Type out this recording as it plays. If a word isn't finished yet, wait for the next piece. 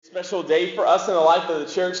Special day for us in the life of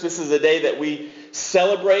the church. This is a day that we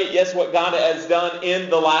celebrate, yes, what God has done in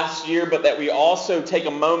the last year, but that we also take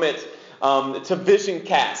a moment to vision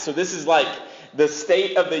cast. So this is like the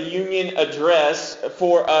State of the Union address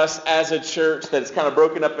for us as a church that is kind of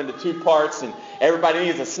broken up into two parts, and everybody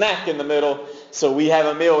needs a snack in the middle, so we have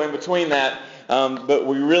a meal in between that. But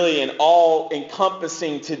we really an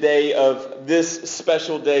all-encompassing today of this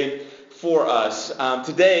special day for us.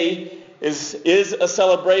 Today is a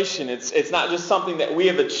celebration. It's not just something that we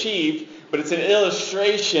have achieved, but it's an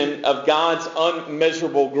illustration of God's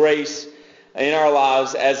unmeasurable grace in our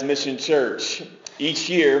lives as Mission Church. Each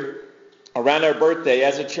year, around our birthday,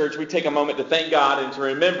 as a church, we take a moment to thank God and to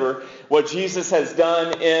remember what Jesus has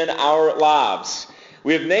done in our lives.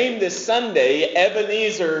 We have named this Sunday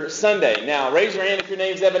Ebenezer Sunday. Now, raise your hand if your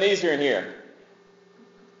name's Ebenezer in here.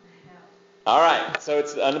 All right, so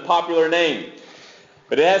it's an unpopular name.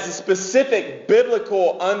 But it has a specific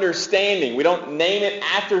biblical understanding. We don't name it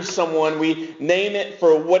after someone. We name it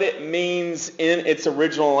for what it means in its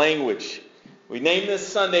original language. We name this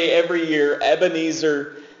Sunday every year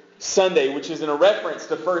Ebenezer Sunday, which is in a reference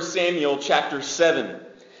to 1 Samuel chapter 7.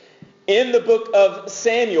 In the book of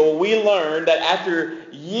Samuel, we learn that after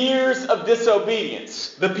years of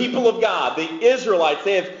disobedience, the people of God, the Israelites,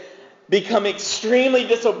 they have become extremely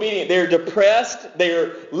disobedient. They're depressed,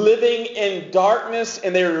 they're living in darkness,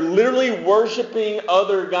 and they're literally worshiping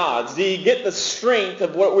other gods. Do you get the strength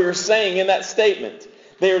of what we were saying in that statement?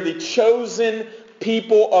 They are the chosen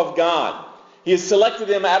people of God. He has selected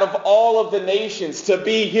them out of all of the nations to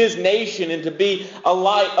be his nation and to be a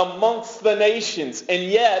light amongst the nations. And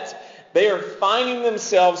yet, they are finding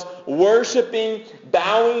themselves worshiping,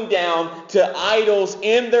 bowing down to idols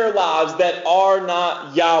in their lives that are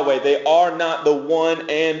not Yahweh. They are not the one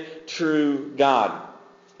and true God.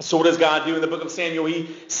 So what does God do in the book of Samuel?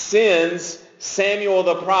 He sends Samuel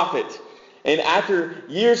the prophet. And after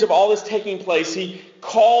years of all this taking place, he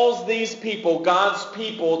calls these people, God's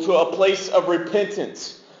people, to a place of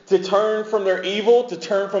repentance, to turn from their evil, to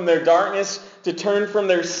turn from their darkness, to turn from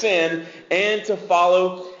their sin, and to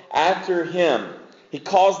follow after him. He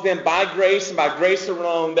calls them by grace and by grace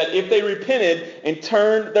alone, that if they repented and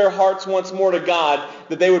turned their hearts once more to God,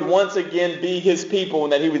 that they would once again be his people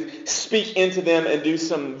and that he would speak into them and do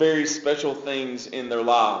some very special things in their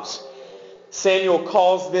lives. Samuel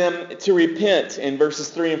calls them to repent in verses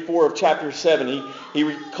 3 and 4 of chapter 7.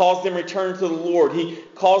 He calls them return to the Lord. He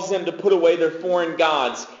calls them to put away their foreign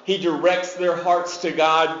gods. He directs their hearts to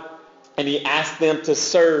God, and he asks them to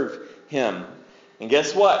serve him. And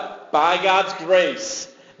guess what? By God's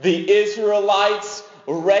grace, the Israelites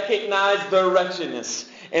recognize their wretchedness,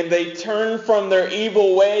 and they turn from their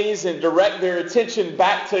evil ways and direct their attention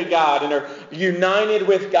back to God and are united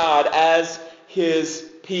with God as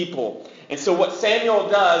his people. And so what Samuel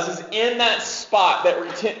does is in that spot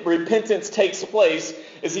that repentance takes place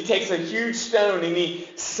is he takes a huge stone and he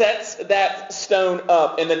sets that stone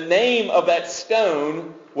up. And the name of that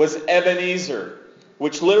stone was Ebenezer,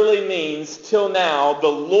 which literally means, till now, the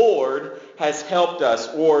Lord has helped us,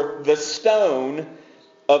 or the stone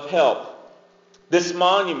of help. This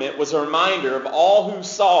monument was a reminder of all who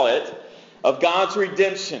saw it of God's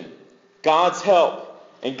redemption, God's help,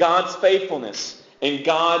 and God's faithfulness, and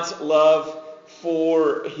God's love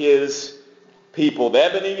for his people. The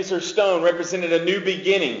Ebenezer stone represented a new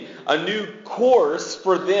beginning, a new course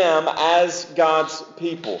for them as God's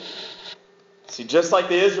people. See, just like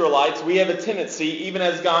the Israelites, we have a tendency, even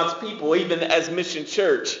as God's people, even as Mission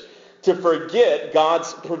Church, to forget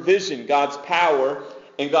God's provision, God's power,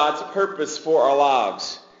 and God's purpose for our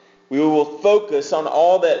lives. We will focus on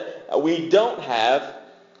all that we don't have,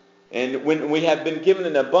 and when we have been given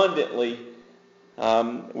it abundantly,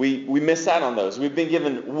 we miss out on those. We've been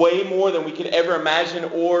given way more than we could ever imagine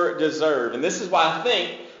or deserve. And this is why I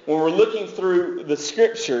think when we're looking through the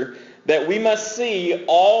Scripture that we must see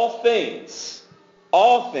all things,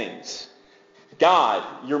 God,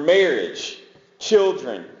 your marriage,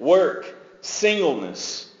 children, work,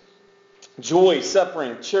 singleness, joy,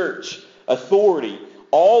 suffering, church, authority,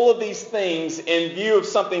 all of these things in view of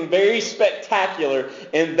something very spectacular,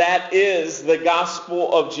 and that is the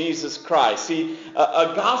gospel of Jesus Christ. See,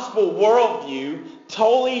 a gospel worldview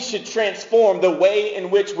totally should transform the way in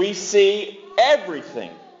which we see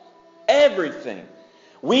everything. Everything.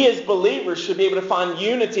 We as believers should be able to find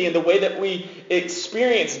unity in the way that we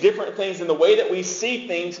experience different things, in the way that we see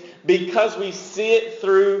things, because we see it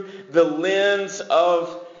through the lens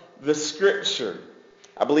of the Scripture.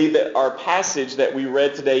 I believe that our passage that we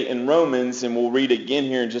read today in Romans, and we'll read again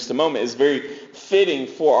here in just a moment, is very fitting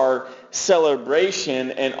for our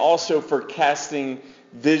celebration and also for casting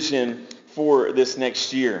vision for this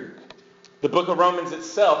next year. The book of Romans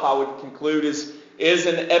itself, I would conclude, is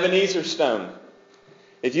an Ebenezer stone.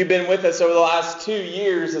 If you've been with us over the last 2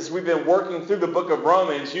 years as we've been working through the book of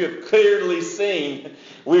Romans, you have clearly seen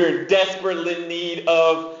we're in desperate need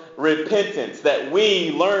of repentance, that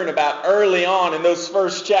we learn about early on in those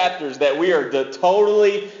first chapters that we are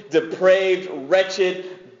totally depraved,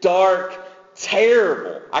 wretched, dark,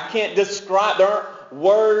 terrible. I can't describe, there aren't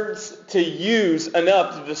words to use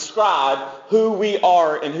enough to describe who we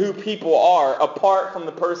are and who people are apart from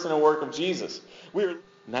the person and work of Jesus. And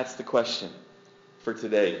that's the question for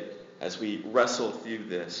today as we wrestle through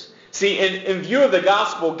this. See, in view of the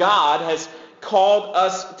gospel, God has called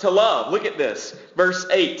us to love. Look at this. Verse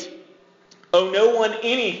 8. Owe no one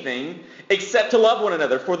anything except to love one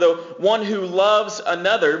another. For the one who loves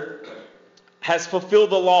another has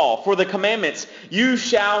fulfilled the law. For the commandments, you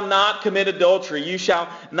shall not commit adultery, you shall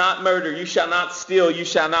not murder, you shall not steal, you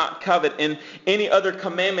shall not covet, and any other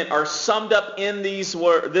commandment are summed up in this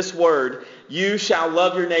word, you shall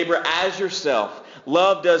love your neighbor as yourself.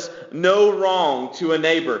 Love does no wrong to a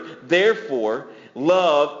neighbor. Therefore,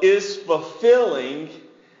 love is fulfilling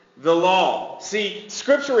the law. See,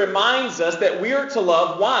 Scripture reminds us that we are to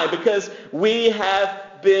love. Why? Because we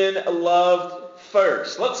have been loved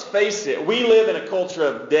first. Let's face it, we live in a culture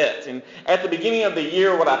of debt. And at the beginning of the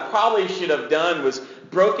year, what I probably should have done was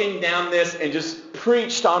broken down this and just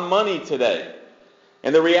preached on money today.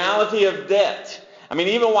 And the reality of debt. I mean,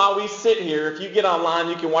 even while we sit here, if you get online,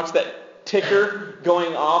 you can watch that ticker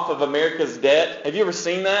going off of America's debt. Have you ever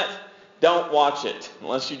seen that? Don't watch it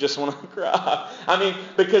unless you just want to cry. I mean,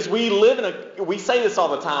 because we say this all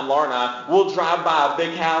the time, Laura and I, we'll drive by a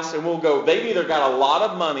big house and we'll go, they've either got a lot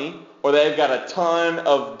of money or they've got a ton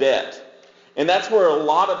of debt. And that's where a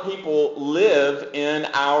lot of people live in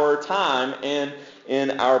our time and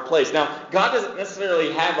in our place. Now, God doesn't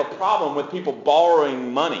necessarily have a problem with people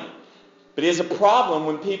borrowing money. But he has a problem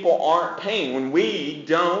when people aren't paying, when we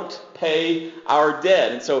don't pay our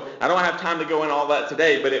debt. And so I don't have time to go into all that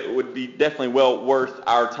today, but it would be definitely well worth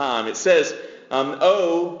our time. It says,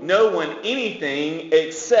 owe no one anything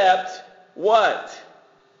except what?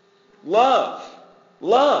 Love.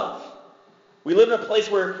 Love. We live in a place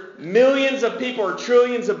where millions of people are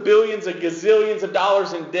trillions of billions of gazillions of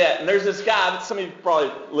dollars in debt. And there's this guy that some of you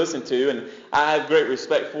probably listen to, and I have great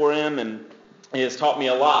respect for him, and he has taught me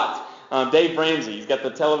a lot. Dave Ramsey, he's got the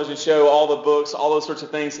television show, all the books, all those sorts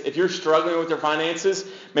of things. If you're struggling with your finances,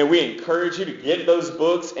 man, we encourage you to get those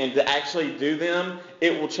books and to actually do them.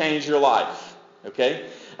 It will change your life, okay?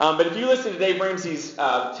 But if you listen to Dave Ramsey's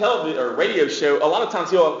television or radio show, a lot of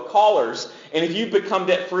times he'll have callers, and if you become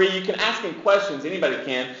debt-free, you can ask him questions. Anybody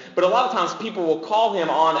can. But a lot of times people will call him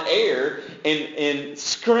on air and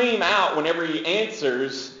scream out whenever he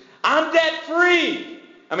answers, "I'm debt-free."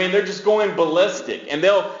 I mean, they're just going ballistic. And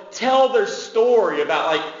they'll tell their story about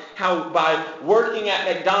like how by working at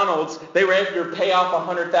McDonald's, they were able to pay off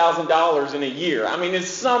 $100,000 in a year. I mean, it's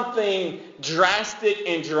something drastic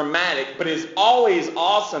and dramatic, but it's always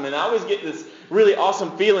awesome. And I always get this really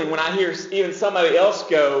awesome feeling when I hear even somebody else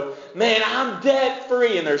go, "Man, I'm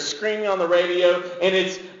debt-free," and they're screaming on the radio. And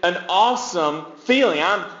it's an awesome feeling.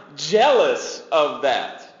 I'm jealous of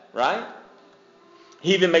that, right?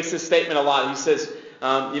 He even makes this statement a lot. He says,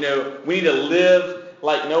 we need to live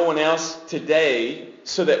like no one else today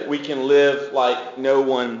so that we can live like no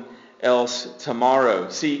one else tomorrow.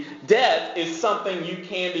 See, debt is something you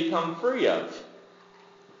can become free of.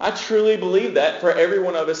 I truly believe that for every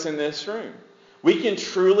one of us in this room. We can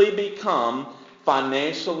truly become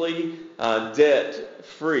financially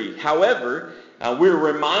debt-free. However, we're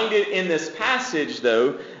reminded in this passage,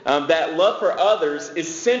 though, that love for others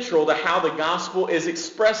is central to how the gospel is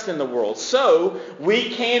expressed in the world. So we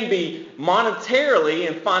can be monetarily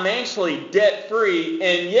and financially debt-free,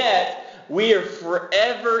 and yet we are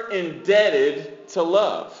forever indebted to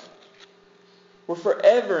love. We're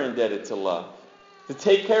forever indebted to love, to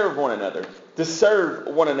take care of one another, to serve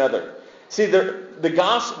one another. See, the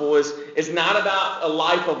gospel is not about a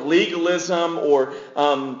life of legalism or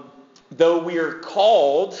though we are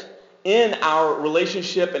called in our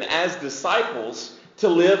relationship and as disciples to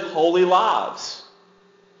live holy lives.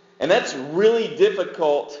 And that's really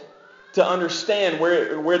difficult to understand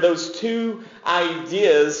where those two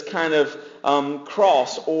ideas kind of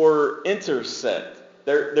cross or intersect.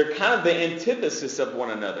 They're kind of the antithesis of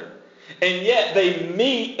one another. And yet they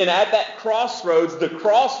meet, and at that crossroads, the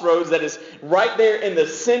crossroads that is right there in the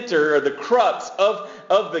center or the crux of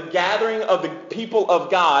the gathering of the people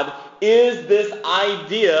of God is this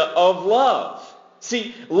idea of love.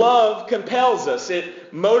 See, love compels us.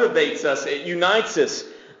 It motivates us. It unites us.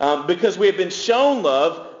 Because we have been shown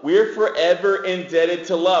love, We're forever indebted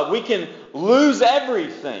to love. We can lose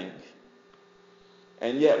everything,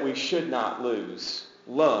 and yet we should not lose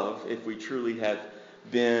love if we truly have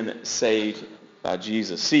been saved by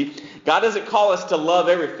Jesus. See, God doesn't call us to love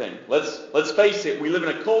everything. Let's face it, we live in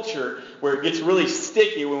a culture where it gets really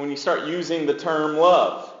sticky when you start using the term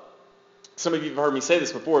love. Some of you have heard me say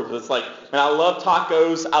this before, but it's like, man, I love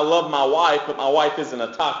tacos, I love my wife, but my wife isn't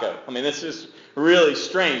a taco. I mean, it's just really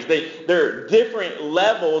strange. There are different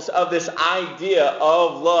levels of this idea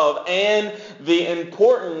of love and the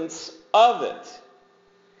importance of it.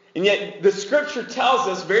 And yet the Scripture tells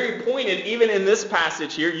us, very pointed, even in this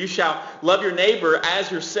passage here, you shall love your neighbor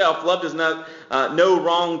as yourself. Love does not know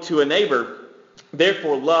wrong to a neighbor.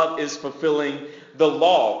 Therefore, love is fulfilling the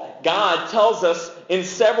law. God tells us in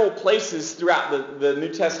several places throughout the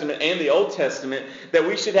New Testament and the Old Testament that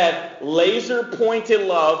we should have laser-pointed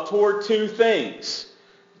love toward two things.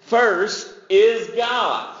 First is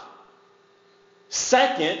God.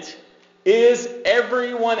 Second is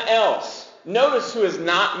everyone else. Notice who is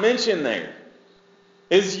not mentioned there.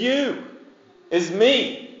 Is you. Is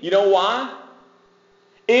me. You know why?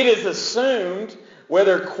 It is assumed,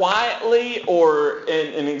 whether quietly or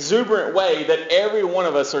in an exuberant way, that every one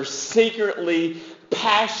of us are secretly,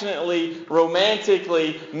 passionately,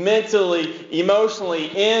 romantically, mentally, emotionally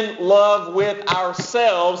in love with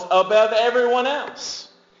ourselves above everyone else.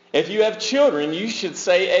 If you have children, you should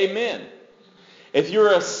say amen. If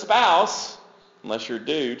you're a spouse, unless you're a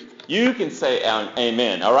dude, you can say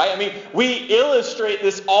amen, all right? I mean, we illustrate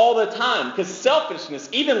this all the time because selfishness,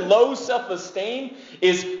 even low self-esteem,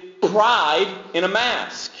 is pride in a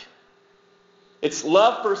mask. It's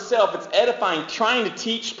love for self. It's edifying, trying to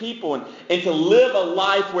teach people and to live a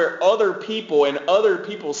life where other people and other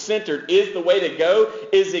people centered is the way to go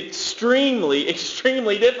is extremely,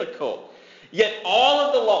 extremely difficult. Yet all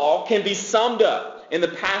of the law can be summed up in the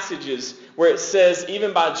passages where it says,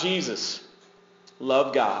 even by Jesus,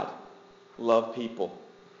 love God, love people.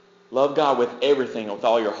 Love God with everything, with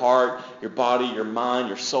all your heart, your body, your mind,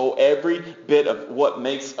 your soul, every bit of what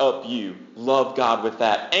makes up you. Love God with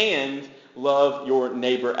that. And love your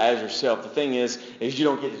neighbor as yourself. The thing is you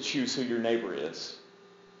don't get to choose who your neighbor is.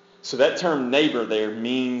 So that term neighbor there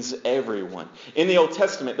means everyone. In the Old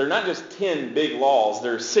Testament, there are not just 10 big laws.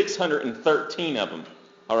 There are 613 of them.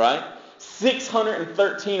 All right?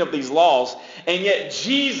 613 of these laws, and yet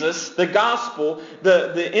Jesus, the gospel,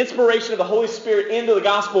 the inspiration of the Holy Spirit into the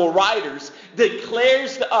gospel writers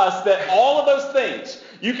declares to us that all of those things,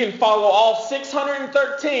 you can follow all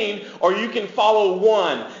 613 or you can follow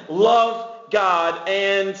one. Love God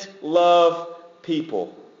and love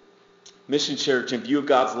people. Mission Church, in view of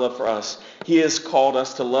God's love for us, He has called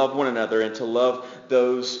us to love one another and to love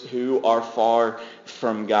those who are far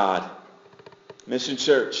from God. Mission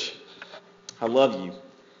Church, I love you.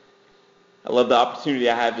 I love the opportunity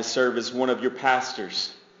I have to serve as one of your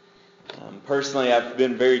pastors. Personally, I've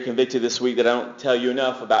been very convicted this week that I don't tell you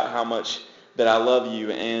enough about how much that I love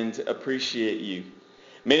you and appreciate you.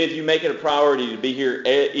 Many of you make it a priority to be here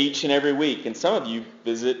each and every week, and some of you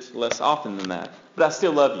visit less often than that. But I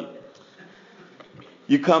still love you.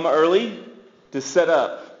 You come early to set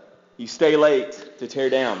up. You stay late to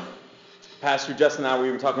tear down. Pastor Justin and I, we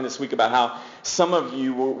were talking this week about how some of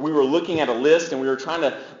you, we were looking at a list and we were trying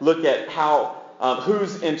to look at how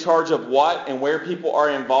who's in charge of what and where people are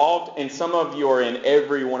involved, and some of you are in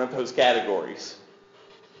every one of those categories.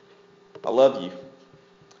 I love you.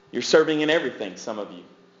 You're serving in everything, some of you.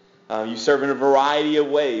 You serve in a variety of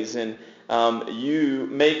ways, and you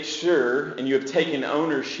make sure and you have taken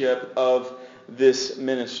ownership of this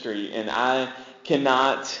ministry, and I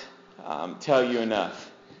cannot tell you enough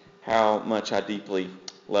how much I deeply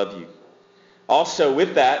love you. Also,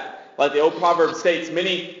 with that, like the old proverb states,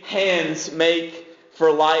 many hands make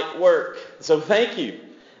for light work. So thank you.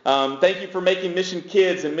 Thank you for making Mission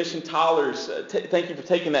Kids and Mission Toddlers. Thank you for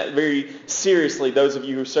taking that very seriously, those of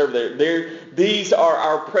you who serve there. These are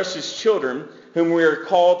our precious children whom we are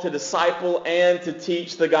called to disciple and to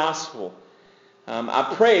teach the gospel.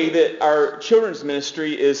 I pray that our children's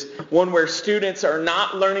ministry is one where students are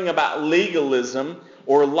not learning about legalism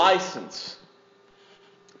or license,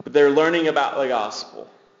 but they're learning about the gospel.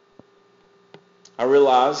 I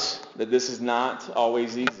realize that this is not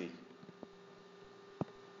always easy,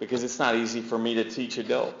 because it's not easy for me to teach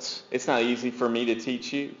adults. It's not easy for me to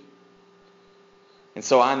teach you. And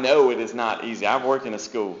so I know it is not easy. I've worked in a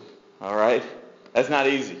school, all right? That's not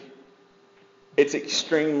easy. It's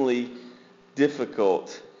extremely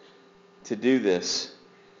difficult to do this.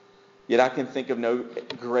 Yet I can think of no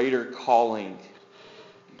greater calling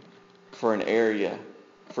for an area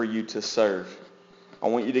for you to serve. I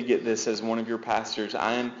want you to get this as one of your pastors.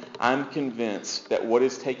 I'm convinced that what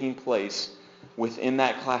is taking place within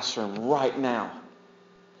that classroom right now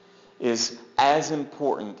is as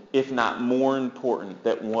important, if not more important,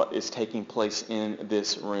 than what is taking place in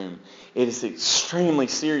this room. It is extremely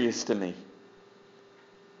serious to me.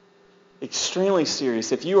 Extremely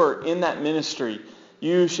serious. If you are in that ministry,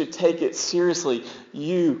 you should take it seriously.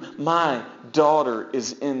 My daughter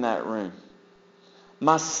is in that room.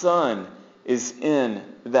 My son is in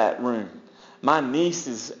that room. My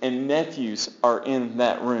nieces and nephews are in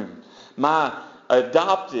that room. My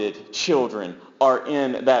adopted children are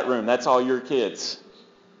in that room. That's all your kids.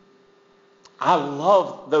 I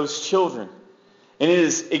love those children. And it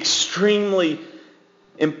is extremely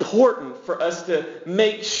important for us to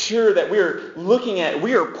make sure that we are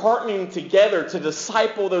partnering together to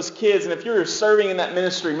disciple those kids. And if you're serving in that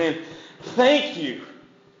ministry, man, thank you.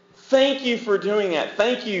 Thank you for doing that.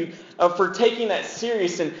 Thank you for taking that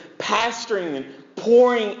serious and pastoring and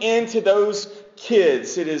pouring into those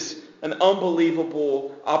kids. It is an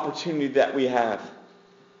unbelievable opportunity that we have.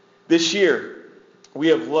 This year, we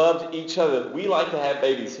have loved each other. We like to have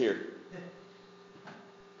babies here.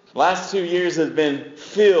 Last 2 years have been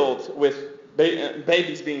filled with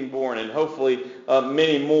babies being born, and hopefully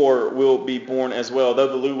many more will be born as well. Though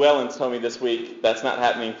the Llewellyns told me this week that's not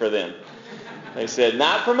happening for them. They said,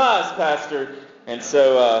 not from us, Pastor. And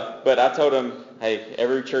so, but I told them, hey,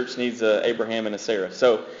 every church needs a Abraham and a Sarah.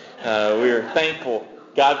 So we are thankful.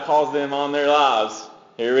 God calls them on their lives.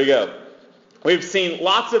 Here we go. We've seen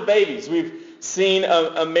lots of babies. We've seen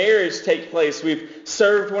a marriage take place. We've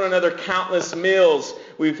served one another countless meals.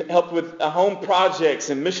 We've helped with home projects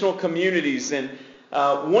and missional communities. And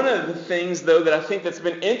one of the things, though, that I think that's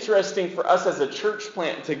been interesting for us as a church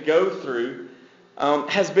plant to go through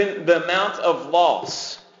has been the amount of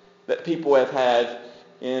loss that people have had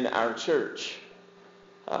in our church.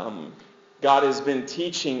 God has been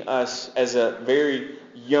teaching us as a very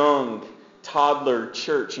young toddler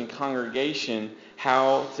church and congregation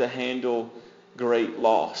how to handle great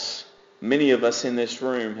loss. Many of us in this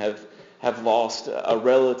room have lost a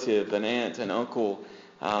relative, an aunt, an uncle.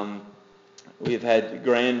 We have had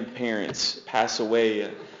grandparents pass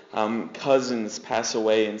away, cousins pass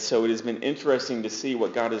away, and so it has been interesting to see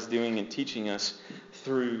what God is doing and teaching us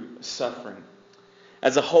through suffering.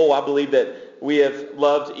 As a whole, I believe that we have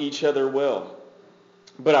loved each other well.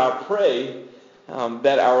 But I pray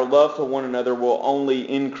that our love for one another will only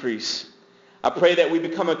increase. I pray that we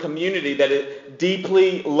become a community that it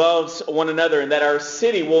deeply loves one another, and that our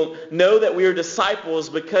city will know that we are disciples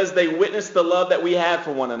because they witness the love that we have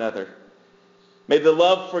for one another. May the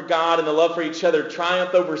love for God and the love for each other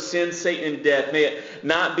triumph over sin, Satan, and death. May it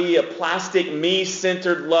not be a plastic,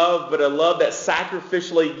 me-centered love, but a love that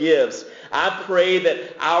sacrificially gives. I pray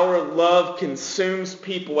that our love consumes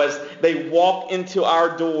people as they walk into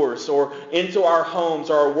our doors or into our homes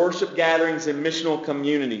or our worship gatherings and missional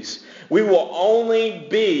communities. We will only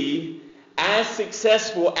be as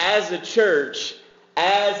successful as a church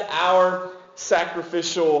as our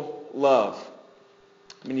sacrificial love.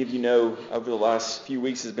 Many of you know over the last few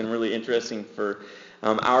weeks has been really interesting for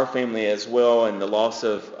our family as well, and the loss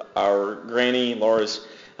of our granny, Laura's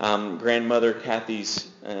grandmother, Kathy's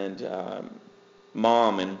and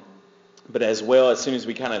mom, but as well, as soon as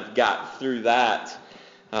we kind of got through that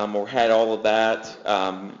or had all of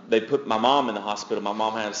that, they put my mom in the hospital. My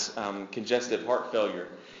mom has congestive heart failure,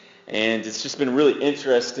 and it's just been really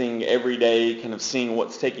interesting every day kind of seeing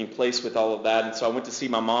what's taking place with all of that. And so I went to see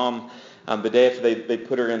my mom the day after they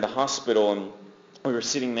put her in the hospital, and we were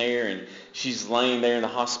sitting there, and she's laying there in the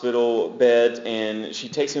hospital bed, and she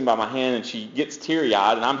takes me by my hand, and she gets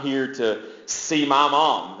teary-eyed, and I'm here to see my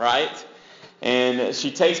mom, right? And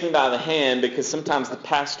she takes me by the hand because sometimes the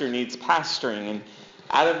pastor needs pastoring, and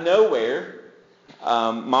out of nowhere,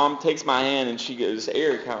 Mom takes my hand, and she goes,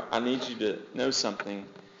 Eric, I need you to know something.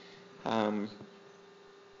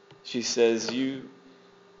 She says, you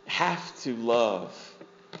have to love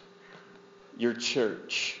your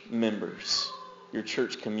church members, your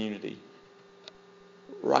church community,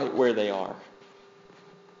 right where they are.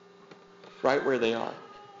 Right where they are.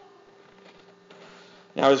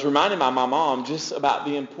 Now, I was reminded by my mom just about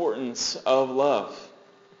the importance of love.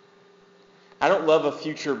 I don't love a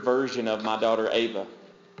future version of my daughter Ava.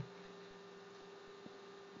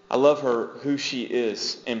 I love her who she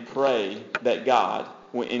is and pray that God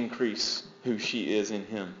will increase who she is in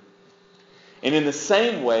Him. And in the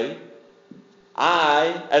same way,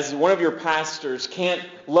 I, as one of your pastors, can't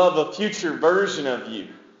love a future version of you,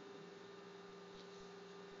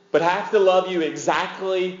 but have to love you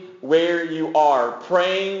exactly where you are,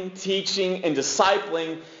 praying, teaching, and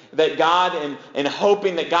discipling that God, and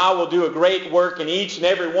hoping that God will do a great work in each and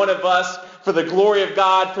every one of us for the glory of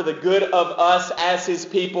God, for the good of us as His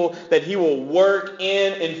people, that He will work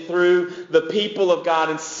in and through the people of God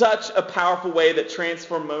in such a powerful way that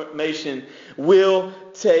transformation will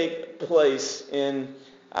take place in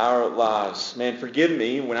our lives. Man, forgive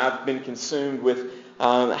me when I've been consumed with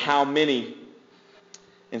how many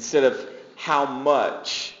instead of how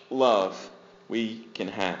much love we can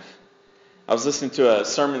have. I was listening to a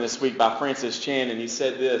sermon this week by Francis Chan, and he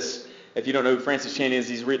said this. If you don't know who Francis Chan is,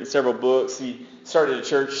 he's written several books. He started a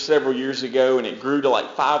church several years ago, and it grew to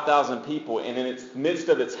like 5,000 people. And in its midst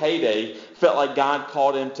of its heyday, felt like God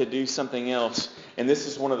called him to do something else. And this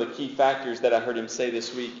is one of the key factors that I heard him say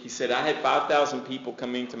this week. He said, I had 5,000 people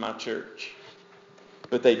coming to my church,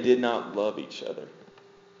 but they did not love each other.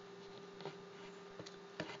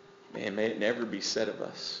 Man, may it never be said of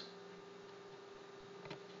us.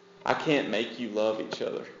 I can't make you love each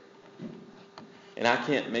other. And I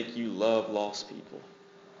can't make you love lost people.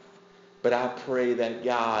 But I pray that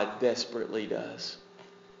God desperately does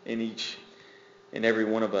in each and every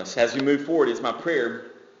one of us. As we move forward, it's my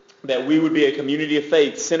prayer that we would be a community of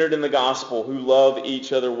faith centered in the gospel who love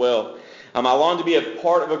each other well. I long to be a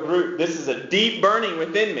part of a group. This is a deep burning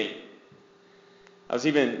within me. I was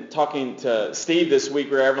even talking to Steve this week.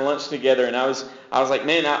 We were having lunch together, and I was like,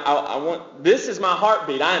 man, I want, this is my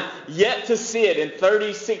heartbeat. I am yet to see it in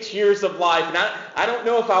 36 years of life, and I don't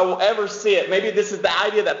know if I will ever see it. Maybe this is the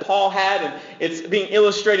idea that Paul had, and it's being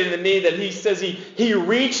illustrated to me that he says he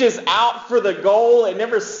reaches out for the goal. It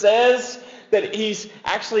never says that he's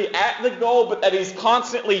actually at the goal, but that he's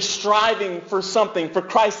constantly striving for something, for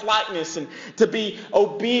Christ's likeness, and to be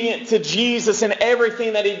obedient to Jesus in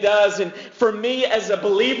everything that he does. And for me as a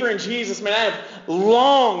believer in Jesus, man, I have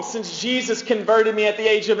longed, since Jesus converted me at the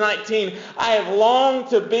age of 19, I have longed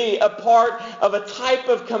to be a part of a type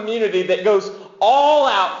of community that goes all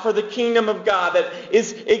out for the kingdom of God, that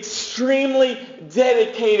is extremely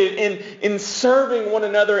dedicated in serving one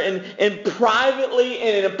another and privately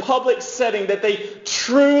and in a public setting, that they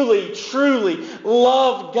truly, truly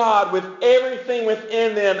love God with everything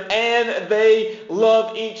within them, and they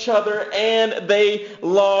love each other, and they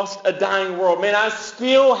lost a dying world. Man, I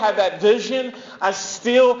still have that vision. I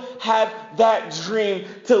still have that dream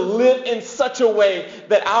to live in such a way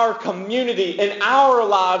that our community and our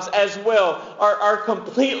lives as well are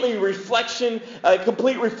completely a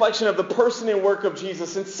complete reflection of the person and work of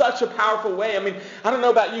Jesus in such a powerful way. I mean, I don't know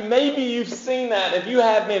about you. Maybe you've seen that. If you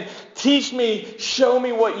have, man, teach me, show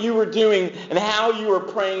me what you were doing and how you were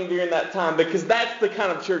praying during that time, because that's the kind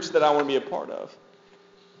of church that I want to be a part of.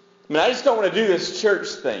 I mean, I just don't want to do this church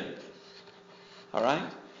thing. All right?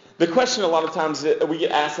 The question a lot of times that we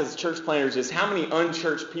get asked as church planners is, how many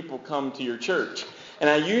unchurched people come to your church? And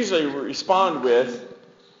I usually respond with,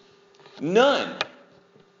 none.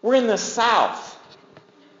 We're in the South.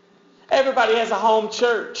 Everybody has a home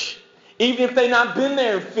church, even if they've not been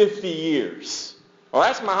there 50 years. Well,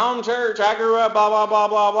 that's my home church. I grew up, blah, blah, blah,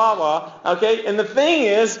 blah, blah, blah. Okay? And the thing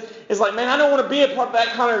is like, man, I don't want to be a part of that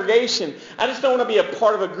congregation. I just don't want to be a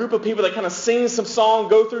part of a group of people that kind of sing some song,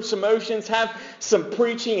 go through some motions, have some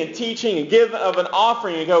preaching and teaching, and give of an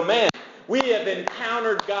offering, and go, man, we have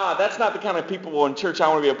encountered God. That's not the kind of people in church I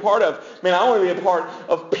want to be a part of. Man, I want to be a part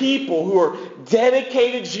of people who are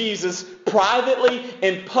dedicated to Jesus privately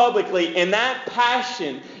and publicly, and that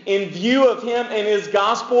passion in view of Him and His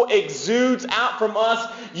gospel exudes out from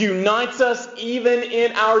us, unites us even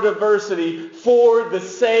in our diversity for the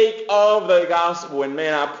sake of the gospel. And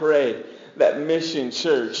man, I pray that Mission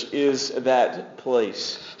Church is that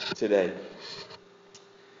place today.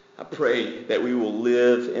 I pray that we will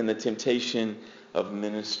live in the temptation of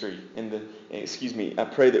ministry. I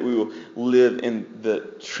pray that we will live in the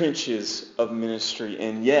trenches of ministry.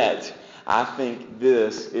 And yet, I think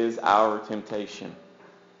this is our temptation.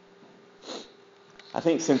 I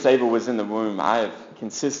think since Ava was in the womb, I have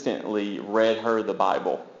consistently read her the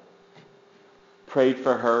Bible, prayed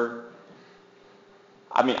for her.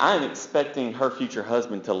 I mean, I am expecting her future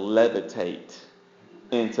husband to levitate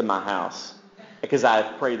into my house, because I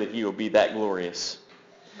have prayed that he will be that glorious.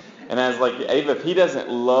 And I was like, Ava, if he doesn't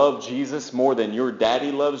love Jesus more than your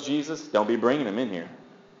daddy loves Jesus, don't be bringing him in here,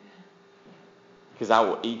 because I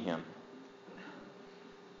will eat him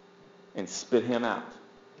and spit him out.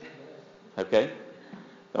 Okay?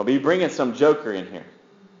 Don't be bringing some joker in here.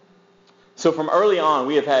 So from early on,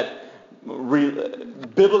 we have had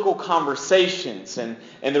biblical conversations, and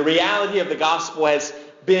the reality of the gospel has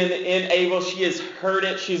been in Ava. She has heard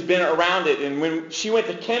it. She's been around it. And when she went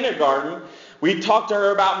to kindergarten, we talked to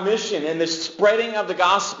her about mission and the spreading of the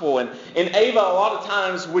gospel. And Ava a lot of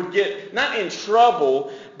times would get, not in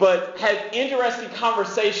trouble, but had interesting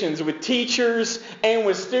conversations with teachers and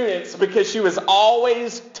with students because she was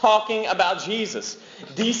always talking about Jesus.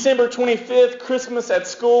 December 25th, Christmas at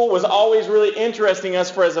school, was always really interesting us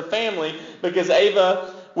for as a family because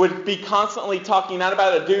Ava would be constantly talking not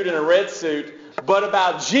about a dude in a red suit, but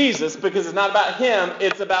about Jesus, because it's not about him,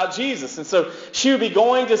 it's about Jesus. And so she would be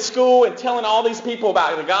going to school and telling all these people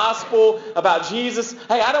about the gospel, about Jesus.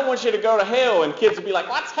 Hey, I don't want you to go to hell. And kids would be like,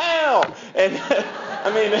 what's hell? And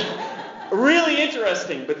I mean, really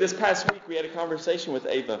interesting. But this past week we had a conversation with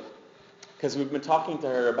Ava because we've been talking to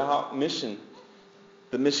her about mission,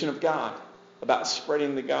 the mission of God, about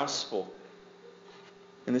spreading the gospel.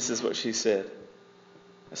 And this is what she said.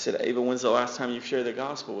 I said, Ava, when's the last time you shared the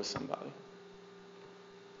gospel with somebody?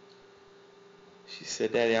 She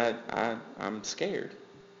said, Daddy, I'm scared.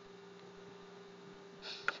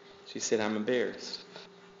 She said, I'm embarrassed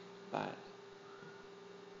by it.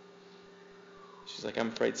 She's like, I'm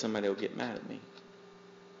afraid somebody will get mad at me.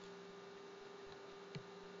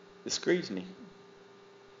 This grieves me.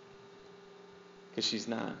 Because she's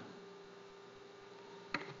 9.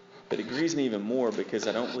 But it grieves me even more because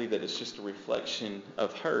I don't believe that it's just a reflection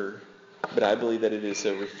of her, but I believe that it is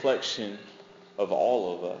a reflection of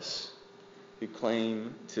all of us who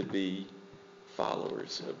claim to be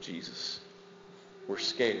followers of Jesus. We're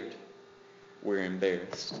scared. We're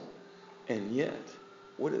embarrassed. And yet,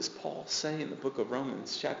 what does Paul say in the book of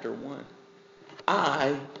Romans chapter 1?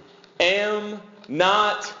 I am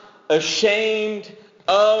not ashamed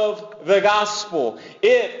of the gospel.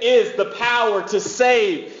 It is the power to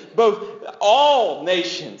save both all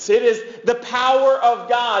nations. It is the power of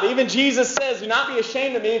God. Even Jesus says, do not be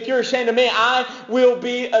ashamed of me. If you're ashamed of me, I will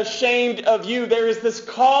be ashamed of you. There is this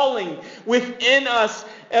calling within us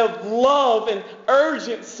of love and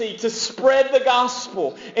urgency to spread the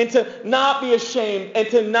gospel and to not be ashamed and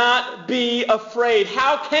to not be afraid.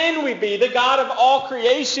 How can we be? The God of all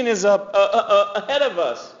creation is ahead of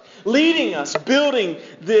us, leading us, building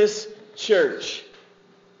this church.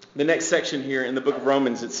 The next section here in the book of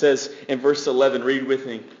Romans, it says in verse 11, read with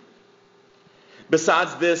me.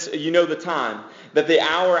 Besides this, you know the time, that the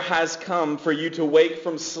hour has come for you to wake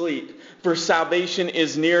from sleep, for salvation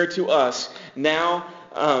is nearer to us now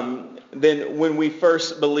than when we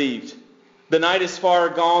first believed. The night is far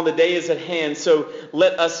gone, the day is at hand, so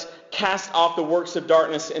let us cast off the works of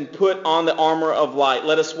darkness and put on the armor of light.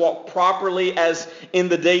 Let us walk properly as in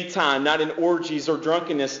the daytime, not in orgies or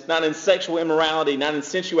drunkenness, not in sexual immorality, not in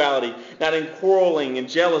sensuality, not in quarreling and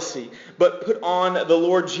jealousy, but put on the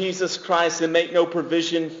Lord Jesus Christ and make no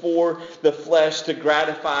provision for the flesh to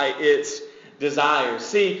gratify its desires.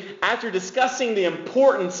 See, after discussing the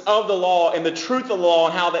importance of the law and the truth of the law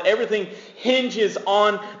and how that everything hinges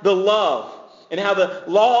on the love, and how the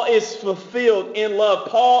law is fulfilled in love,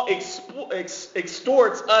 Paul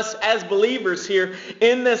exhorts us as believers here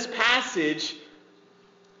in this passage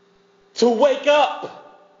to wake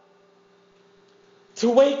up. To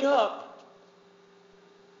wake up.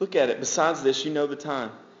 Look at it. Besides this, you know the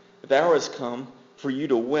time. The hour has come for you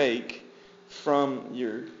to wake from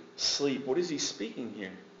your sleep. What is he speaking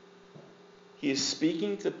here? He is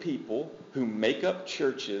speaking to people who make up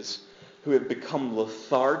churches who have become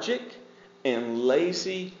lethargic and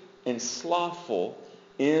lazy and slothful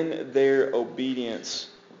in their obedience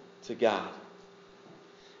to God.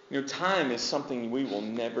 You know, time is something we will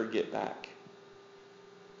never get back.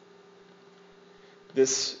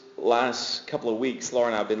 This last couple of weeks, Laura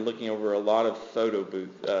and I have been looking over a lot of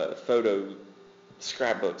photo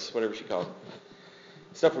scrapbooks, whatever she called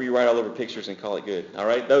it. Stuff where you write all over pictures and call it good. All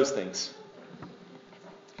right? Those things.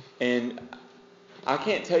 And I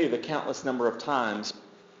can't tell you the countless number of times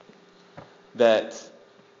that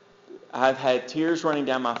I've had tears running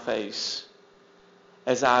down my face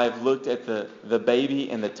as I've looked at the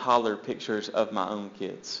baby and the toddler pictures of my own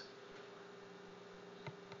kids.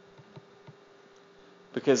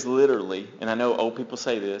 Because literally, and I know old people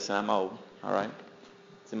say this, and I'm old, all right?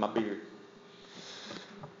 It's in my beard.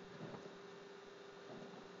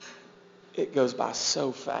 It goes by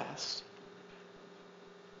so fast.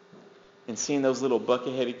 And seeing those little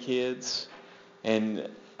bucket-headed kids, and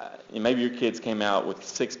maybe your kids came out with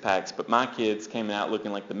 6-packs, but my kids came out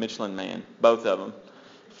looking like the Michelin Man, both of them,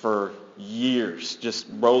 for years, just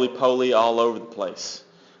roly-poly all over the place.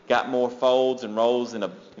 Got more folds and rolls than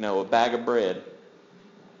a bag of bread.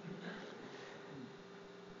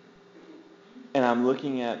 And I'm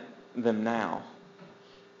looking at them now,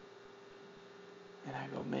 and I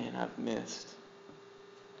go, man, I missed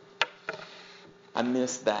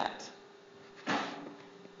that.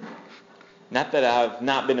 Not that I've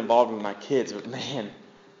not been involved with my kids, but man,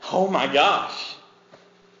 oh my gosh.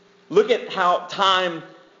 Look at how time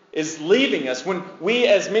is leaving us, when we,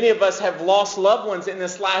 as many of us, have lost loved ones in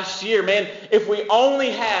this last year, man, if we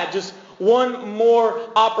only had just one more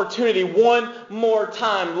opportunity, one more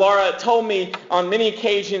time. Laura told me on many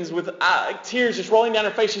occasions with tears just rolling down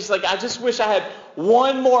her face, she's like, I just wish I had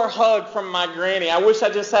one more hug from my granny. I wish I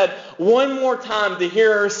just had one more time to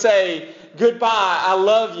hear her say, goodbye, I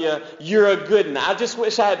love you, you're a good one. I just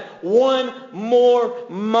wish I had one more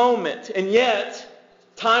moment. And yet,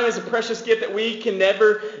 time is a precious gift that we can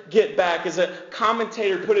never get back. As a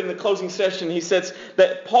commentator put it in the closing session, he says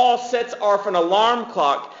that Paul sets off an alarm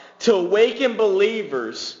clock to awaken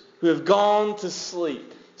believers who have gone to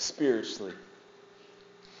sleep spiritually.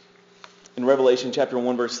 In Revelation chapter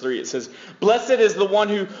 1, verse 3, it says, blessed is the one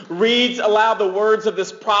who reads aloud the words of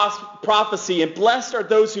this prophecy, and blessed are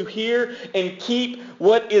those who hear and keep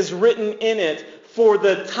what is written in it, for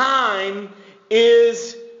the time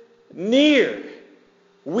is near.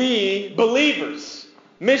 We, believers,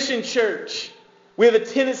 Mission Church, we have a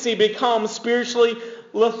tendency to become spiritually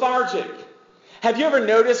lethargic. Have you ever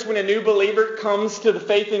noticed when a new believer comes to the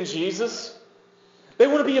faith in Jesus, they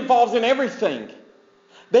want to be involved in everything.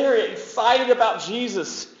 They are excited about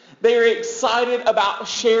Jesus. They are excited about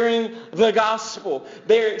sharing the gospel.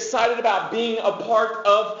 They are excited about being a part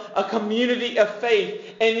of a community of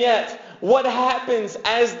faith. And yet, what happens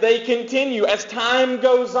as they continue, as time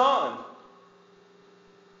goes on?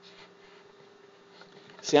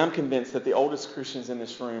 See, I'm convinced that the oldest Christians in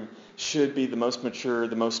this room should be the most mature,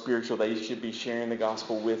 the most spiritual. They should be sharing the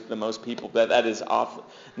gospel with the most people. But that is often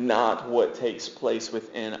not what takes place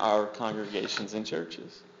within our congregations and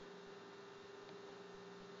churches.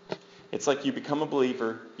 It's like you become a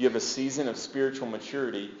believer, you have a season of spiritual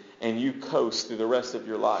maturity, and you coast through the rest of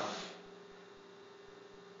your life.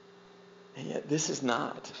 And yet this is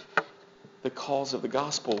not the cause of the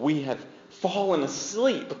gospel. We have fallen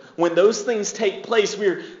asleep. When those things take place,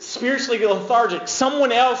 we're spiritually lethargic.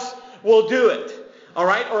 Someone else will do it. All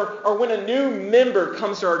right? Or when a new member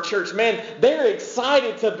comes to our church, man, they're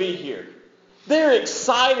excited to be here. They're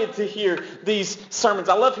excited to hear these sermons.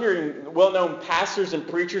 I love hearing well-known pastors and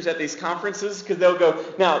preachers at these conferences because they'll go,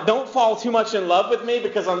 now, don't fall too much in love with me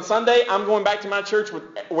because on Sunday, I'm going back to my church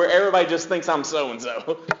where everybody just thinks I'm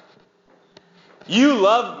so-and-so. You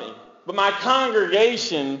love me, but my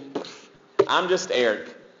congregation, I'm just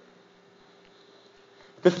Eric.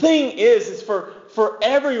 The thing is for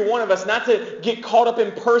every one of us not to get caught up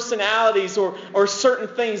in personalities or certain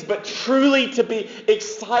things, but truly to be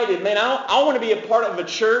excited. Man, I want to be a part of a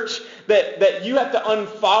church that you have to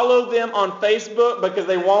unfollow them on Facebook because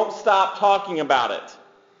they won't stop talking about it.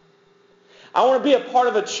 I want to be a part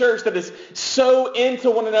of a church that is so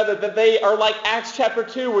into one another that they are like Acts chapter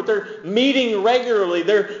 2, where they're meeting regularly.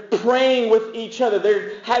 They're praying with each other.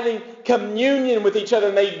 They're having communion with each other.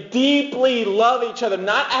 And they deeply love each other,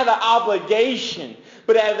 not out of obligation,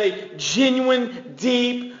 but out of a genuine,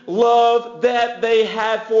 deep love that they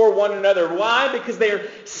have for one another. Why? Because they are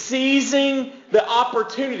seizing the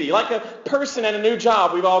opportunity. Like a person at a new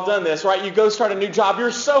job. We've all done this, right? You go start a new job.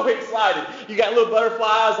 You're so excited. You got little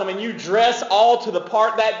butterflies. I mean, you dress all to the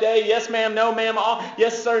part that day. Yes, ma'am. No, ma'am. All.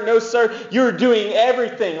 Yes, sir. No, sir. You're doing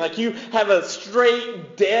everything. Like you have a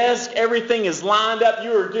straight desk. Everything is lined up.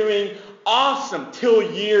 You are doing awesome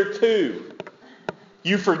till year 2.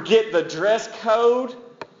 You forget the dress code.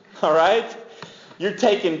 All right? You're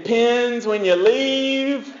taking pens when you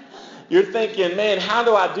leave. You're thinking, man, how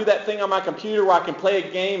do I do that thing on my computer where I can play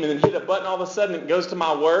a game and then hit a button all of a sudden and it goes to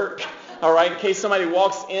my work? All right, in case somebody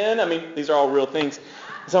walks in. I mean, these are all real things.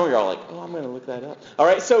 Some of you are like, oh, I'm going to look that up. All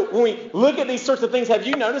right, so when we look at these sorts of things, have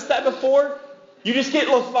you noticed that before? You just get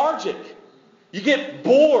lethargic. You get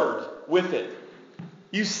bored with it.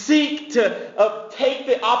 You seek to take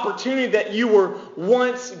the opportunity that you were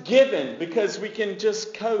once given because we can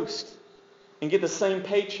just coast and get the same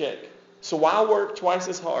paycheck. So why work twice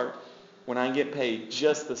as hard when I get paid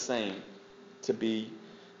just the same to be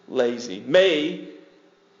lazy? May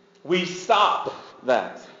we stop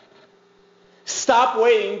that. Stop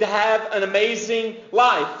waiting to have an amazing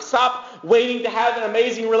life. Stop waiting to have an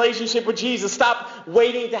amazing relationship with Jesus. Stop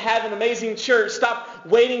waiting to have an amazing church. Stop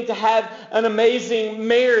waiting to have an amazing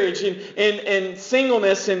marriage and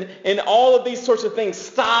singleness and all of these sorts of things.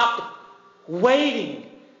 Stop waiting.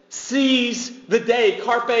 Seize the day.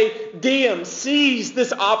 Carpe diem. Seize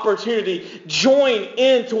this opportunity. Join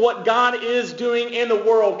into what God is doing in the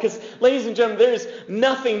world. Because, ladies and gentlemen, there is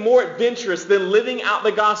nothing more adventurous than living out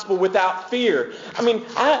the gospel without fear. I mean,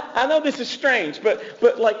 I know this is strange,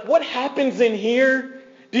 but like what happens in here,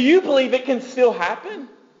 do you believe it can still happen?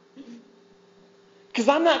 Because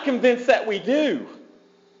I'm not convinced that we do.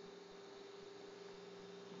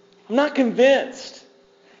 I'm not convinced.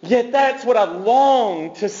 Yet that's what I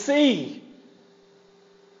long to see.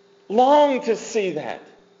 Long to see that.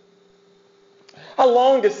 I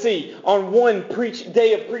long to see on one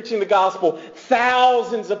day of preaching the gospel,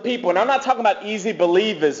 thousands of people. And I'm not talking about easy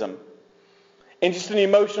believism and just an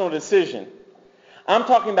emotional decision. I'm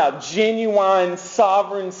talking about genuine,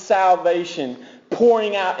 sovereign salvation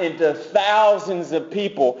pouring out into thousands of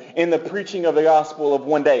people in the preaching of the gospel of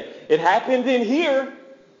one day. It happened in here.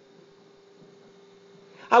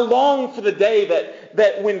 I long for the day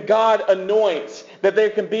that when God anoints, that there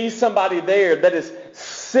can be somebody there that is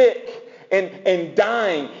sick and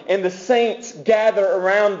dying, and the saints gather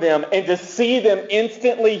around them, and to see them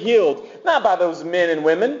instantly healed, not by those men and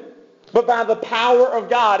women, but by the power of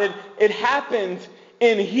God. And it happened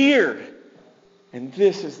in here. And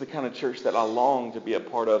this is the kind of church that I long to be a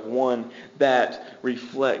part of, one that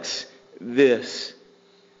reflects this.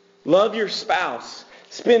 Love your spouse.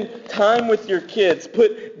 Spend time with your kids.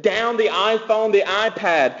 Put down the iPhone, the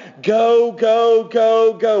iPad. Go, go,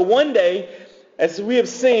 go, go. One day, as we have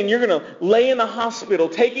seen, you're going to lay in the hospital,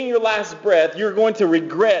 taking your last breath. You're going to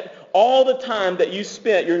regret all the time that you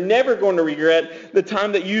spent. You're never going to regret the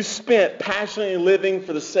time that you spent passionately living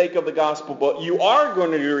for the sake of the gospel. But you are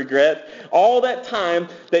going to regret all that time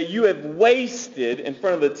that you have wasted in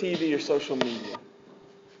front of the TV or social media.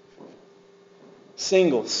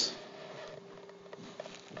 Singles,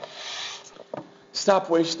 stop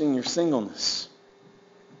wasting your singleness.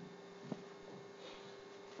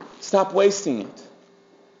 Stop wasting it.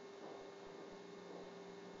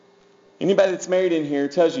 Anybody that's married in here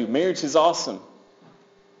tells you marriage is awesome.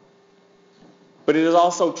 But it is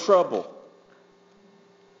also trouble.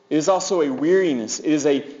 It is also a weariness. It is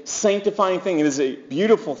a sanctifying thing. It is a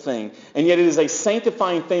beautiful thing. And yet it is a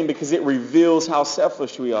sanctifying thing because it reveals how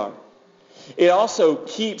selfish we are. It also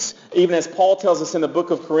keeps, even as Paul tells us in the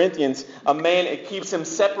book of Corinthians, it keeps him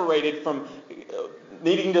separated from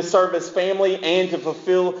needing to serve his family and to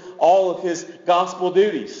fulfill all of his gospel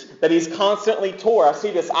duties. That he's constantly tore. I see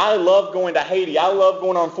this. I love going to Haiti. I love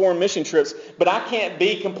going on foreign mission trips, but I can't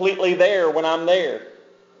be completely there when I'm there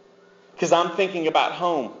because I'm thinking about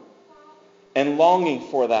home and longing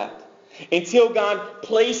for that. Until God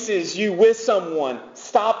places you with someone,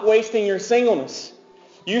 stop wasting your singleness.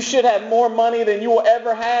 You should have more money than you will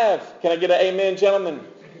ever have. Can I get an amen, gentlemen?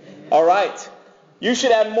 All right. You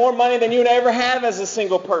should have more money than you would ever have as a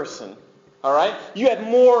single person. All right? You have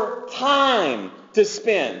more time to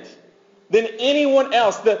spend than anyone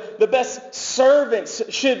else. The best servants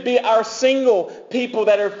should be our single people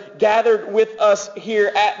that are gathered with us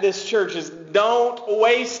here at this church. Don't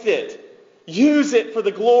waste it. Use it for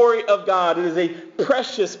the glory of God. It is a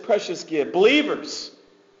precious, precious gift. Believers,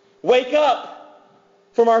 wake up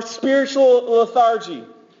from our spiritual lethargy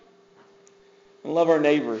and love our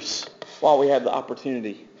neighbors while we have the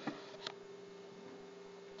opportunity.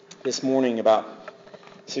 This morning about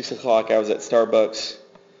 6 o'clock, I was at Starbucks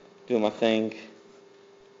doing my thing.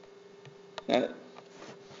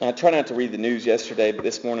 I try not to read the news yesterday, but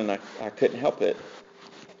this morning I couldn't help it.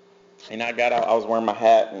 And I got out, I was wearing my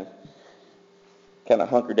hat and kind of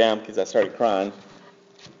hunkered down because I started crying.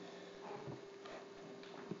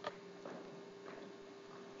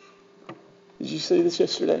 Did you see this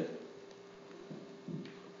yesterday?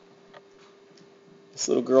 This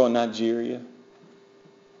little girl in Nigeria,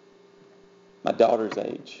 my daughter's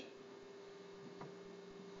age,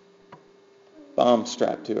 bomb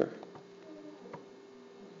strapped to her,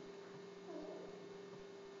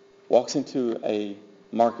 walks into a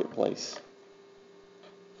marketplace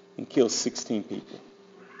and kills 16 people.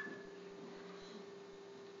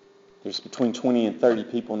 There's between 20 and 30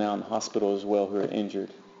 people now in the hospital as well who are injured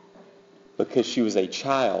because she was a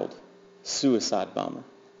child suicide bomber.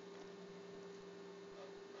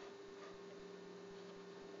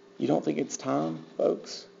 You don't think it's time,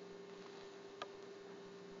 folks?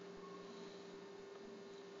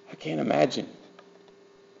 I can't imagine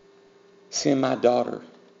seeing my daughter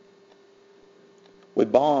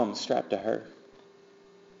with bombs strapped to her,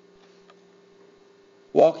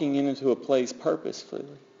 walking into a place purposefully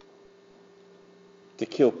to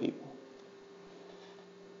kill people.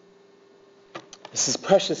 This is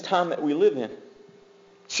precious time that we live in.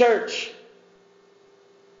 Church,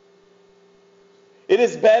 it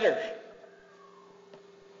is better.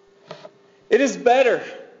 It is better.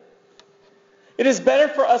 It is better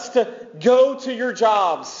for us to go to your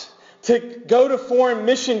jobs, to go to foreign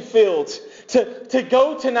mission fields, to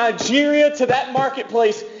go to Nigeria, to that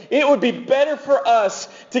marketplace, it would be better for us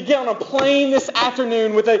to get on a plane this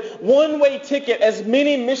afternoon with a one-way ticket, as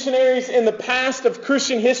many missionaries in the past of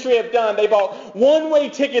Christian history have done. They bought one-way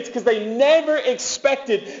tickets because they never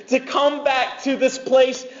expected to come back to this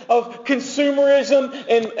place of consumerism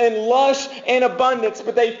and lush and abundance,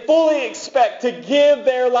 but they fully expect to give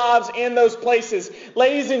their lives in those places.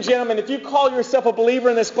 Ladies and gentlemen, if you call yourself a believer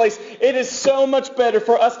in this place, it is so much better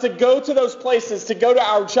for us to go to those places, to go to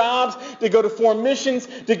our jobs, to go to foreign missions,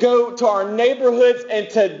 to go to our neighborhoods, and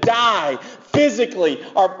to die physically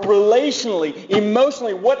or relationally,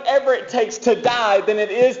 emotionally, whatever it takes to die, than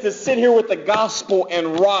it is to sit here with the gospel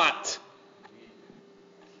and rot.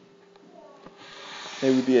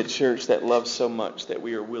 May we be a church that loves so much that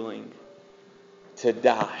we are willing to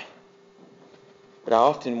die. But I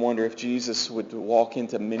often wonder if Jesus would walk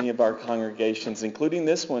into many of our congregations, including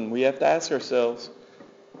this one. We have to ask ourselves,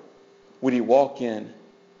 would he walk in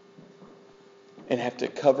and have to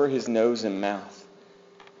cover his nose and mouth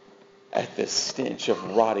at the stench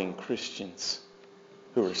of rotting Christians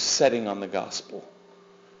who are setting on the gospel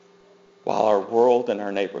while our world and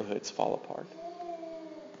our neighborhoods fall apart?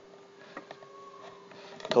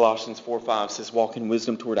 Colossians 4:5 says, walk in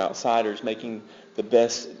wisdom toward outsiders, making the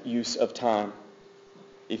best use of time.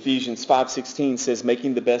 Ephesians 5:16 says,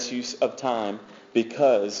 making the best use of time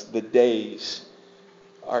because the days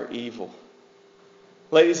are evil.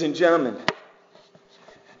 Ladies and gentlemen,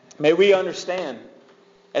 may we understand,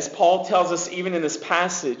 as Paul tells us even in this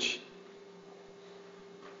passage,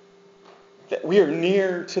 that we are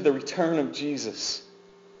near to the return of Jesus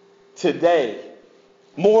today,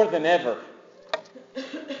 more than ever.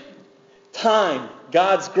 Time,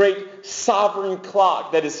 God's great sovereign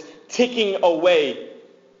clock that is ticking away.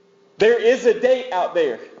 There is a date out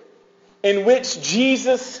there in which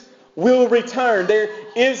Jesus will return. There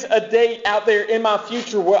is a date out there in my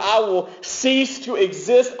future where I will cease to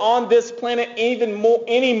exist on this planet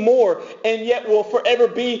anymore, and yet will forever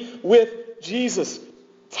be with Jesus.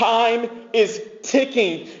 Time is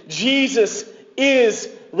ticking. Jesus is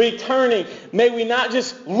returning. May we not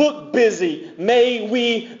just look busy. May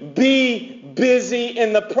we be busy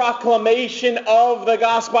in the proclamation of the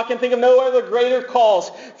gospel. I can think of no other greater cause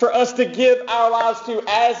for us to give our lives to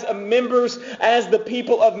as members, as the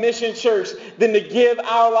people of Mission Church, than to give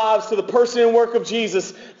our lives to the person and work of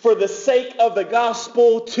Jesus for the sake of the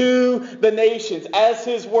gospel to the nations. As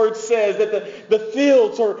his word says, that the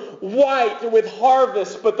fields are white with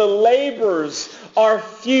harvest, but the laborers are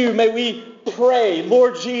few. May we pray,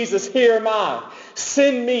 Lord Jesus, here am I.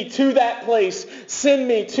 Send me to that place. Send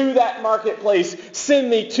me to that marketplace. Send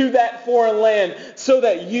me to that foreign land so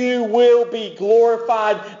that you will be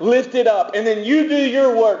glorified, lifted up, and then you do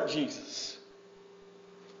your work, Jesus.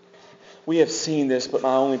 We have seen this, but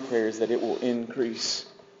my only prayer is that it will increase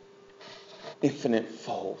infinite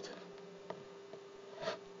fold.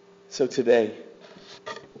 So today,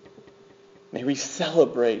 may we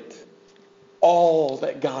celebrate all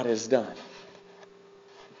that God has done.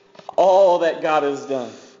 All that God has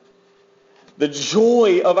done. The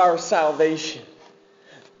joy of our salvation.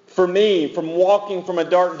 For me, from walking from a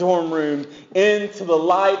dark dorm room into the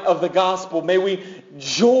light of the gospel, may we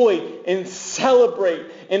joy and celebrate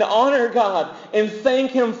and honor God and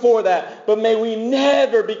thank him for that. But may we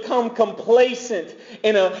never become complacent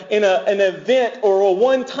in an event or a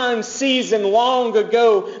one-time season long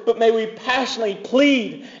ago, but may we passionately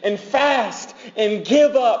plead and fast and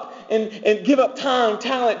give up and give up time,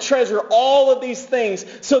 talent, treasure, all of these things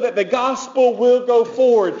so that the gospel will go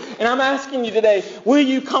forward. And I'm asking you today, will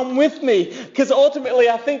you come with me? Because ultimately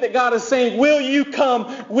I think that God is saying, will you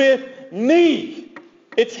come with me?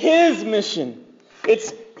 It's his mission.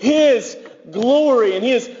 It's his glory. And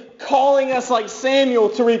he is calling us like Samuel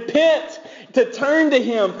to repent, to turn to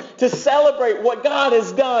him, to celebrate what God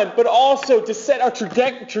has done, but also to set our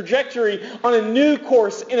trajectory on a new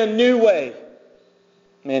course in a new way.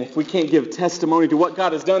 Man, if we can't give testimony to what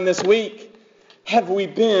God has done this week, have we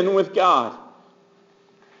been with God?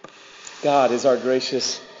 God is our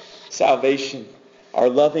gracious salvation, our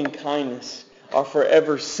loving kindness, our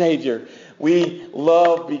forever Savior. We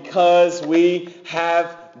love because we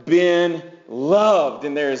have been loved,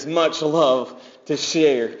 and there is much love to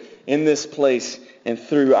share in this place and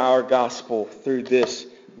through our gospel, through this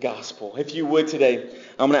gospel. If you would today,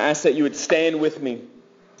 I'm going to ask that you would stand with me.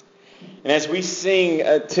 And as we sing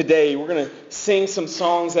today, we're going to sing some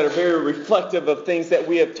songs that are very reflective of things that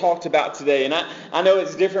we have talked about today. And I know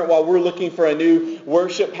it's different while we're looking for a new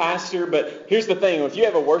worship pastor, but here's the thing. If you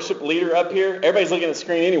have a worship leader up here, everybody's looking at the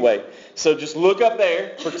screen anyway. So just look up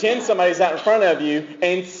there, pretend somebody's out in front of you,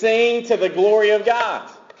 and sing to the glory of God.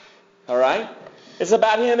 All right? It's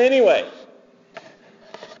about him anyway.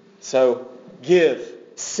 So give,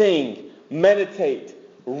 sing, meditate,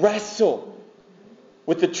 wrestle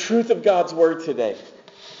with the truth of God's word today.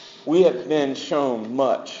 We have been shown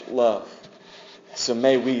much love. So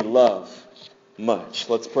may we love much.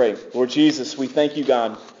 Let's pray. Lord Jesus, we thank you,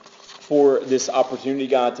 God, for this opportunity,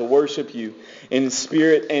 God, to worship you in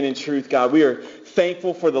spirit and in truth, God. We are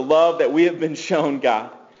thankful for the love that we have been shown,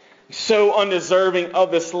 God. So undeserving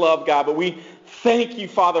of this love, God, but we thank you,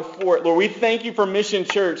 Father, for it. Lord, we thank you for Mission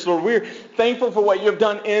Church. Lord, we're thankful for what you have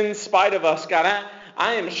done in spite of us, God.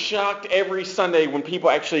 I am shocked every Sunday when people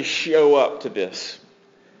actually show up to this.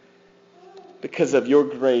 Because of your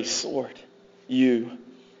grace, Lord, you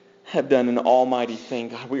have done an almighty thing.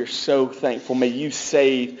 God, we are so thankful. May you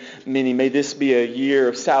save many. May this be a year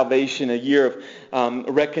of salvation, a year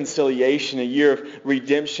of reconciliation, a year of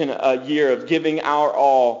redemption, a year of giving our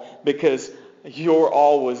all, because your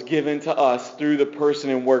all was given to us through the person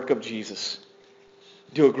and work of Jesus.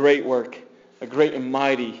 Do a great work, a great and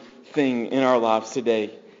mighty thing in our lives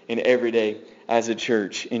today and every day as a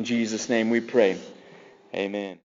church. In Jesus' name we pray. Amen.